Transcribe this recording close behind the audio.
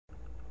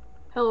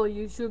Hello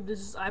YouTube, this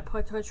is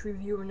Ipod Touch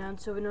Reviewer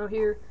 970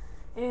 here,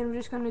 and I'm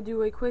just going to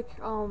do a quick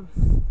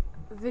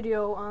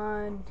video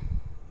on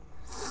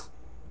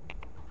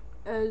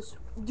as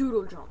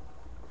Doodle Jump.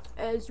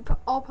 As you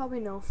all probably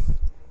know,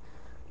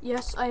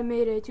 yes, I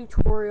made a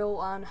tutorial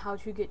on how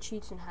to get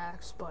cheats and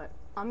hacks, but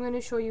I'm going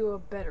to show you a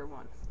better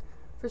one.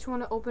 First you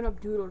want to open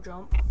up Doodle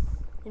Jump,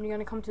 and you're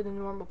going to come to the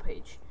normal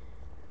page.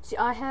 See,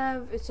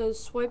 it says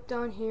swipe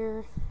down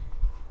here.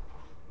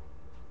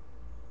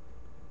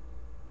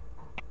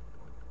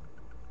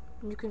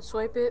 You can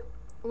swipe it,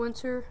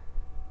 winter,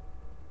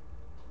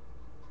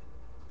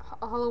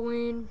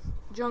 Halloween,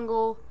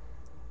 jungle,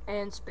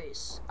 and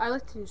space. I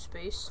like to do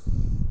space.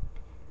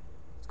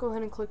 Let's go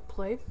ahead and click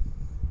play.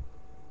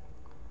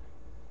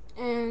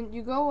 And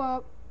you go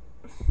up.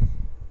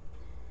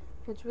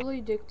 It's really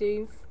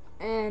addictive,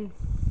 and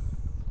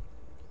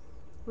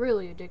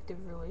really addictive,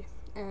 really.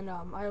 And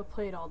I'll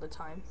play it all the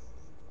time.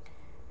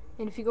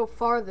 And if you go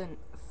far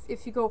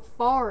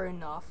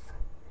enough,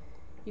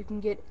 you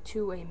can get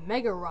to a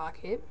mega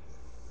rocket.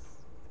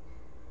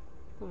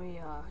 Let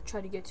me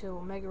try to get to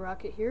a mega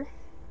rocket here,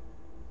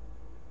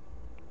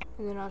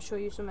 and then I'll show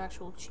you some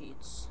actual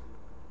cheats.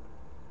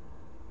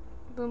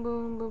 Boom,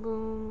 boom, boom,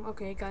 boom.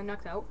 Okay, got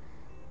knocked out.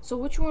 So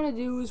what you want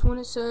to do is when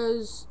it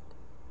says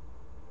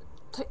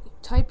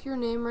type your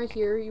name right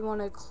here, you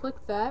want to click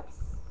that.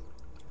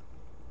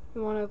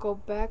 You want to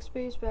go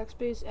backspace,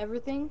 backspace,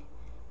 everything.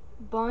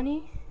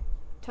 Bunny.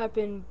 Type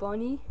in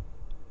bunny.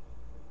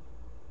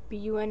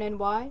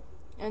 B-U-N-N-Y,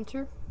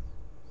 enter.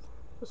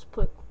 Let's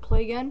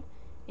play again,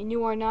 and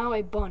you are now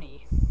a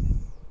bunny.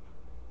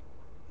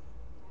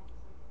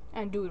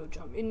 And Doodle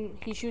Jump, and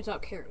he shoots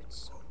out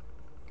carrots.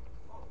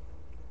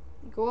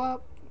 Go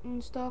up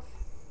and stuff.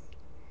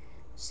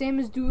 Same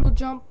as Doodle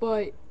Jump,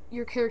 but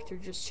your character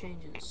just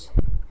changes,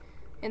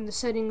 and the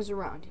settings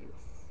around you.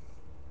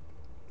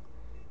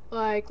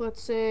 Like,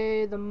 let's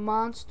say the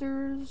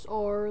monsters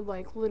are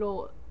like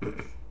little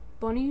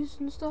bunnies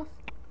and stuff.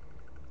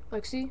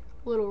 Like, see?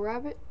 Little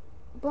rabbit.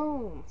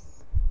 Boom.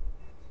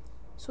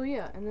 So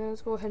yeah, and then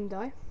let's go ahead and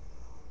die.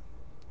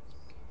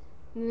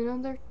 And then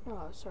another.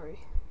 Oh, sorry.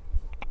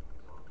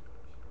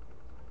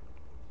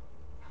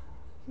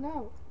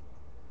 No.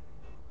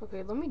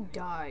 Okay, let me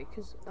die,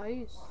 cause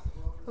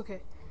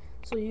okay,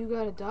 so you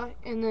gotta die,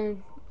 and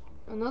then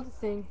another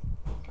thing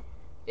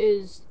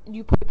is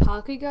you put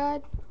Pocket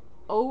God,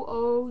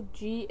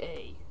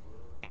 OOGA.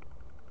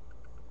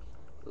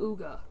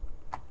 Ooga.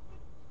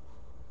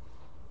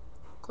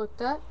 Click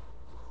that.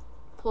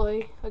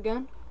 Play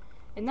again,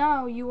 and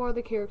now you are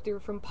the character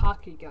from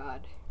Pocket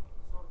God.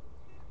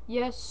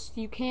 Yes,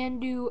 you can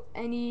do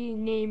any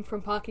name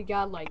from Pocket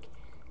God, like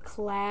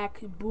Clack,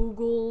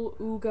 Boogle,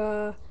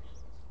 Ooga,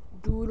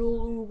 Doodle,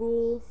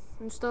 Oogle,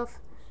 and stuff.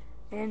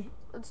 And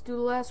let's do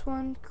the last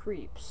one,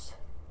 Creeps.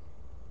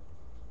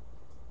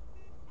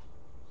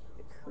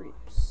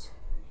 Creeps.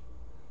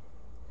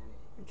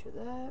 Enter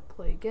that.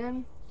 Play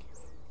again.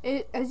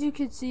 As you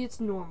can see,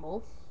 it's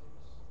normal,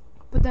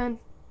 but then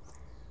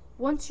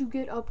once you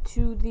get up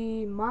to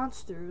the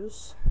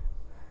monsters,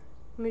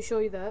 let me show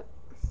you that.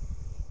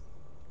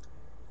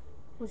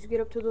 Once you get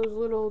up to those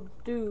little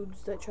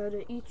dudes that try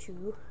to eat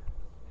you,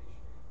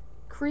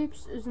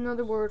 creeps is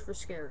another word for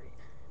scary.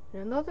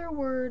 And another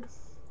word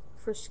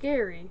for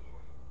scary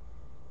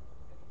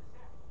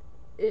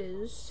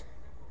is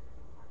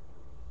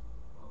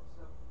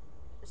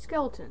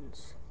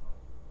skeletons.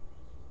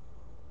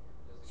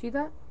 See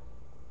that?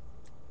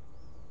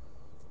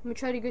 Let me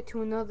try to get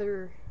to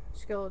another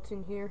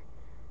skeleton here,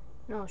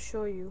 and I'll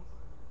show you.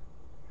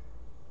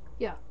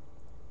 Yeah,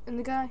 and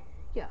the guy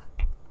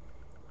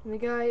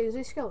is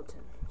a skeleton.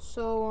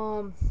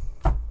 So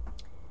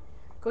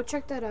go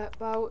check that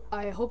out.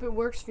 I hope it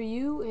works for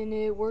you, and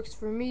it works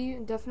for me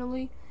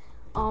definitely.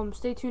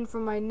 Stay tuned for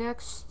my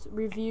next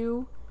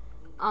review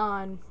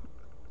on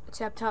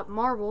Tap Top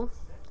Marble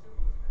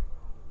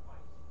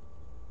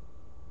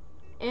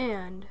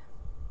and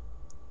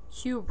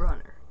Cube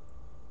Runner.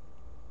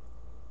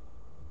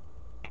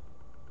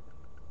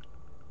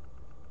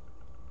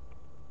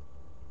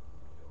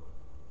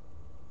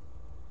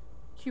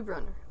 Cube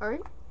Runner.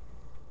 Alright?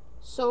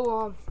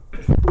 So,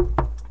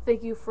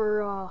 thank you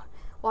for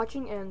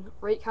watching, and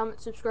rate,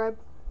 comment, subscribe.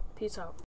 Peace out.